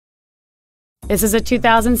This is a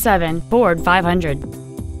 2007 Ford 500.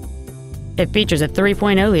 It features a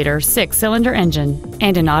 3.0-liter six-cylinder engine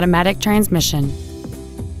and an automatic transmission.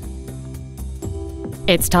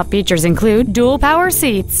 Its top features include dual power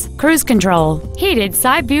seats, cruise control, heated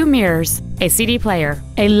side view mirrors, a CD player,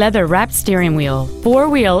 a leather-wrapped steering wheel,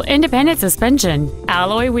 four-wheel independent suspension,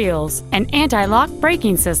 alloy wheels, an anti-lock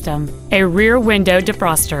braking system, a rear window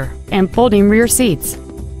defroster, and folding rear seats.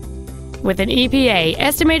 With an EPA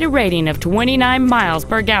estimated rating of 29 miles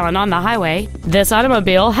per gallon on the highway, this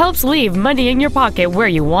automobile helps leave money in your pocket where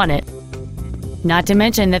you want it. Not to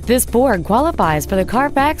mention that this Ford qualifies for the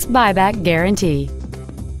Carfax buyback guarantee.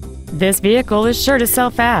 This vehicle is sure to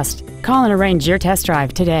sell fast. Call and arrange your test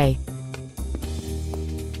drive today.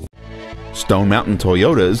 Stone Mountain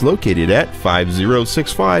Toyota is located at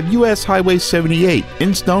 5065 US Highway 78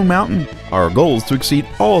 in Stone Mountain. Our goal is to exceed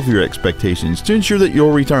all of your expectations to ensure that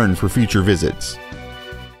you'll return for future visits.